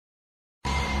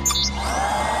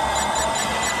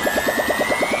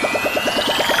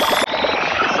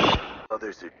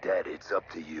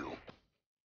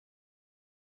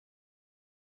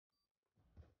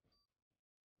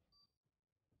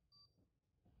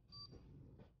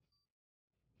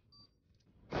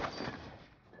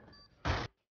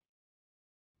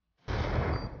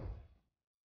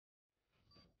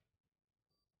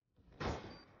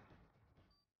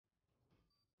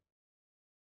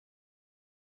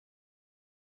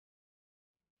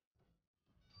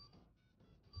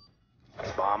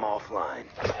bomb offline.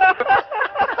 Let's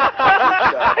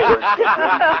get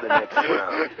ready for the next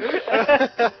round.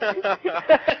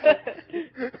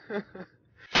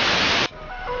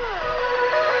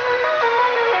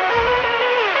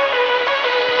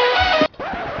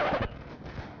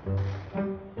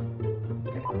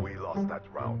 We lost that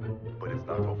round, but it's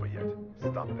not over yet.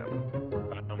 Stop them.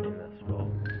 I'm in that spot.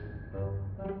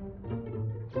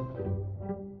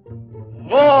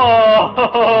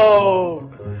 Whoa!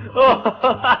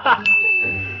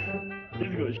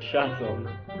 He's got shot on.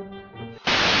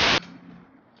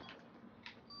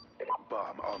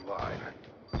 Bomb online.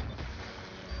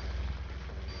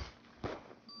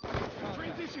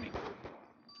 Transitioning.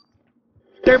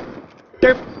 Derp,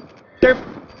 derp, derp,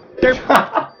 derp,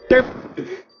 derp.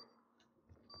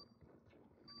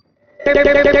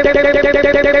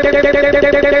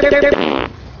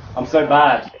 I'm so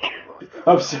bad.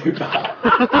 I'm so bad.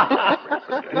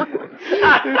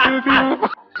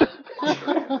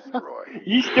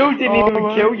 You still didn't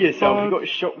even kill yourself, you got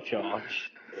shock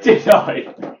charge. Did I?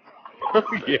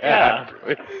 Yeah.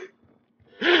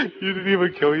 You didn't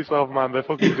even kill yourself, man. They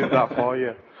fucking did that for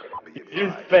you. You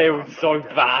just failed so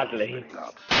badly.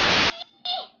 Have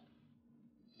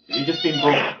you just been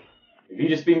born? Have you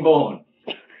just been born?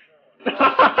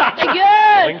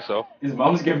 I think so. His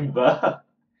mum's giving birth.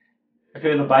 Look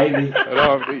at the baby.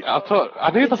 I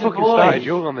knew the fucking started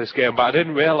young on this game, but I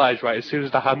didn't realise, right, as soon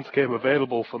as the hands came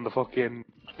available from the fucking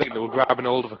thing, they were grabbing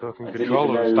hold of a fucking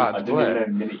controller and starting to play. I didn't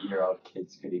even know minute-year-old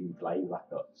kids could even play Black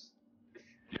Ops.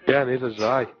 Yeah, neither did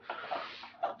I.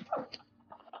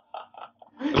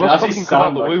 It must fucking come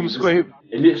out the womb scream.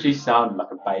 It literally sounded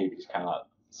like a baby just came out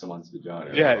someone's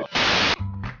vagina. Yeah.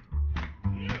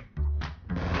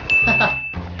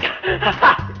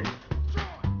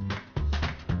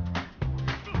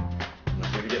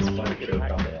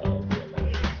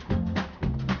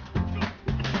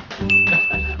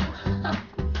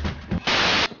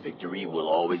 Victory will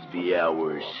always be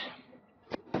ours.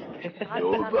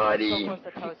 Nobody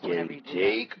can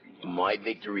take my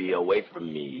victory away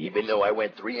from me. Even though I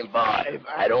went 3 and 5,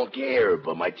 I don't care.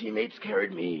 But my teammates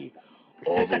carried me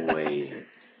all the way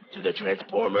to the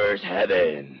Transformers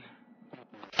heaven.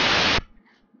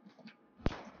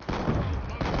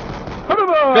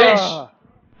 Fish!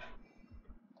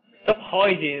 Stop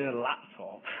hiding in a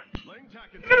laptop.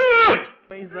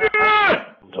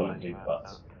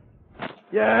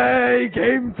 Yay,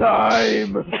 game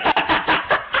time!